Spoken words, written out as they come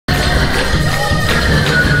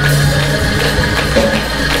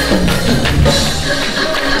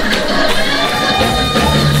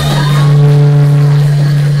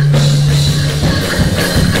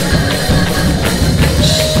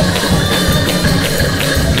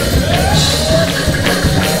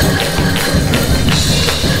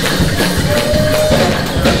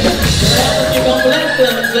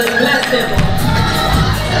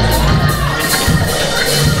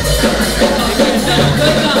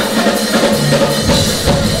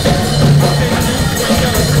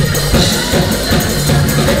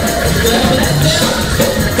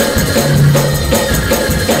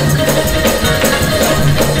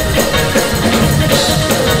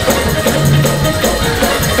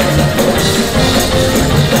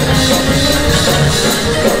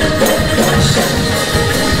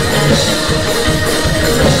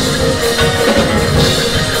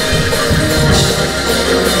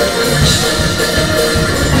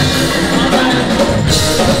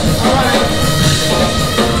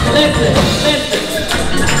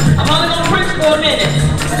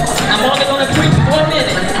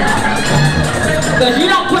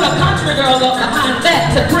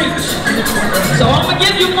So I'm going to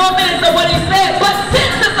give you 4 minutes of what he said, but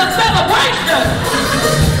since it's a celebration,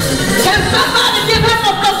 can somebody give him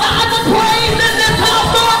a survival praise in this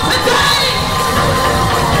house on today?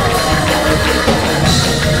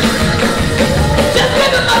 Just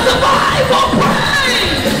give him a survival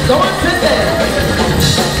praise. Go and sit there.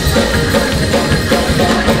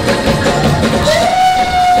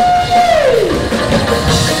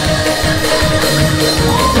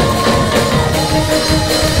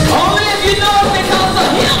 Only if you know it's because of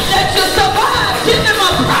him that you survive. Give him a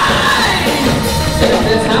praise. In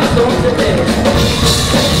this house on today.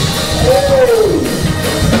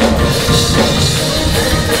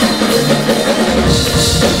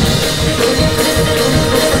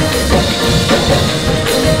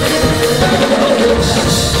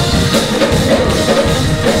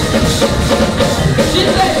 She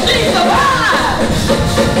said she survived.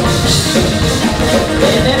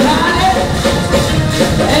 Anybody?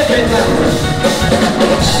 Everybody.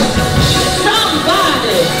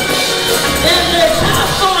 Somebody in this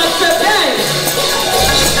house on today.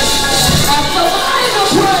 A survival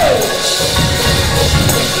praise.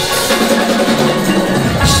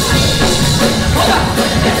 Hold on.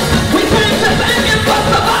 We came to thank him for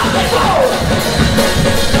survival.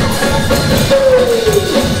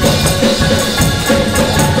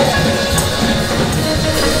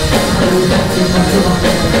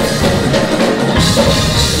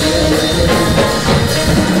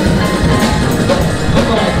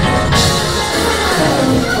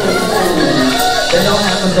 They don't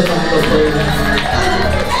have a survival praise.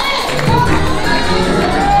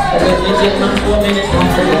 Let me get my 4 minutes on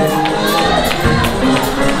today.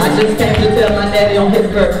 I just came to tell my daddy on his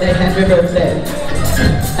birthday, happy birthday.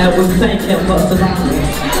 And we thank him for surviving.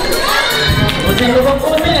 We'll take over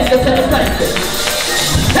 4 minutes to tell him thank you.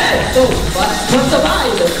 Hey, so, for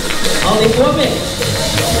surviving, only 4 minutes.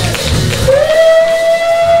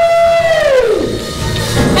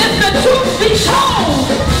 If the truth be told,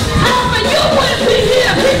 however you wouldn't be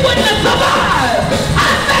here, he wouldn't have survived. I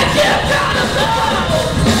thank you, God of love.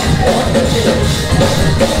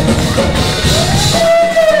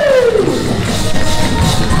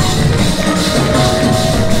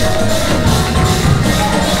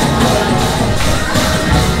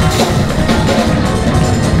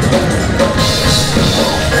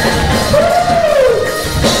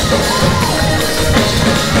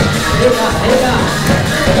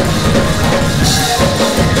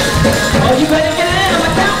 Oh, you better get in. I'm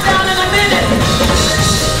gonna count down in a minute.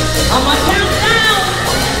 I'm gonna count down.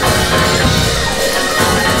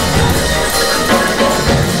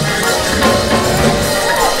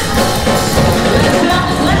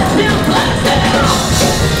 Let's him bless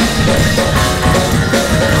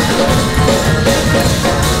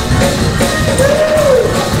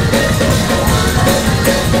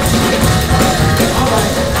all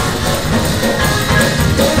right.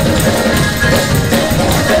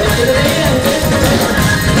 Get it in.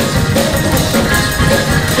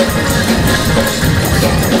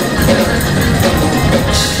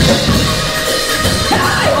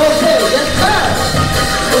 Okay, yes sir.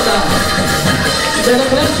 Hold on. You better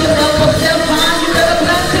bless him, elbow step time. You better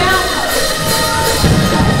bless him.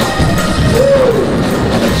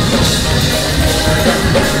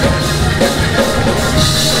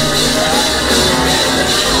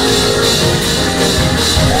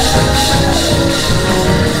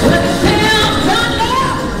 Bless him, thunder.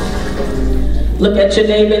 Look at your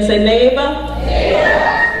neighbor and say, neighbor.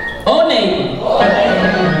 Oh neighbor.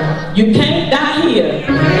 You can't die here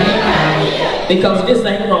because this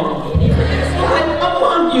ain't wrong. I'm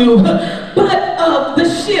among you, but of the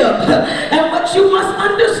ship. And what you must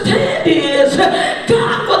understand is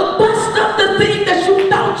God will bust up the thing that you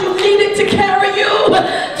thought you needed to carry you,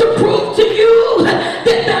 to prove to you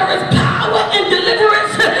that there is power and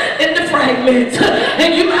deliverance in the fragments.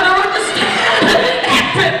 And you better understand,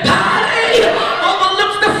 everybody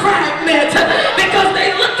overlooks the fragment because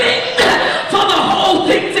they're looking for the whole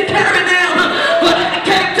thing to carry them. But I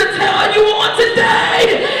came to tell you on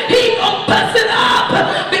today, he gonna bust it up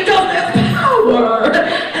because there's power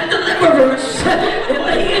and deliverance in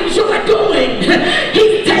what he enjoy doing.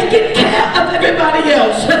 He's taking care of everybody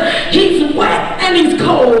else. He's wet and he's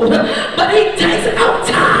cold, but he takes out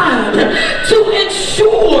time to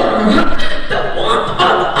ensure the one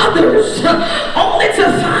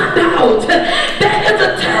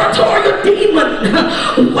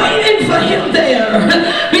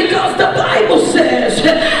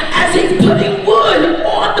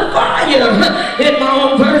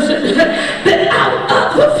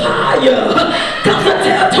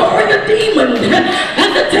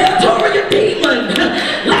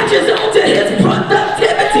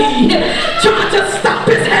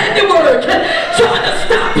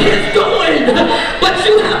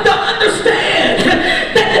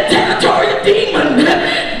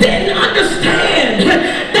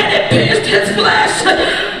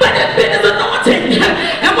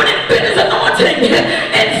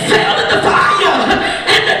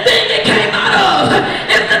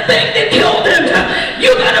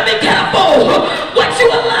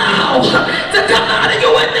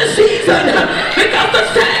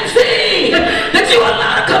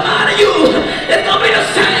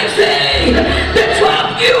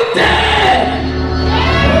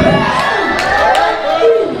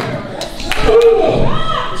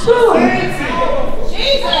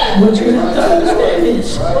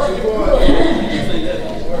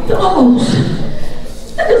Those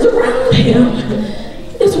that is around him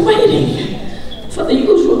is waiting for the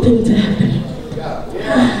usual thing to happen.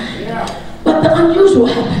 But the unusual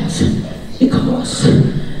happens because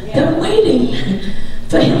they're waiting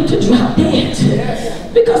for him to drop dead.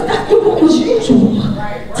 Because that's what was usual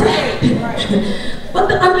to happen. But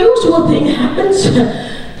the unusual thing happens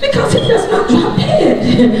because he does not drop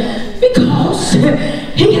dead. Because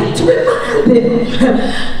he had to remind them,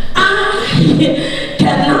 I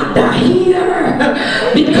cannot die here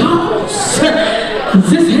because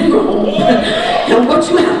this ain't wrong. And what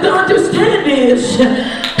you have to understand is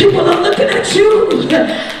people are looking at you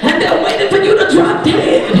and they're waiting for you to drop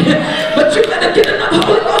dead. But you better get enough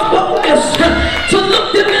Holy Ghost boldness to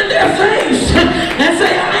look them in their face and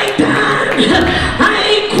say, I ain't dying, I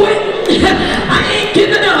ain't quitting, I ain't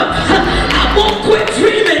giving up, I won't quit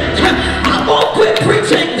dreaming, I won't quit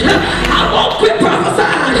preaching, I won't quit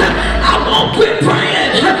prophesying, I won't quit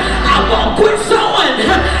praying, I won't quit sowing,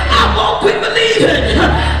 I won't quit believing.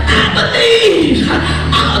 I believe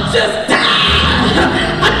I'll just die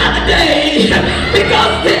another day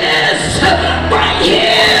because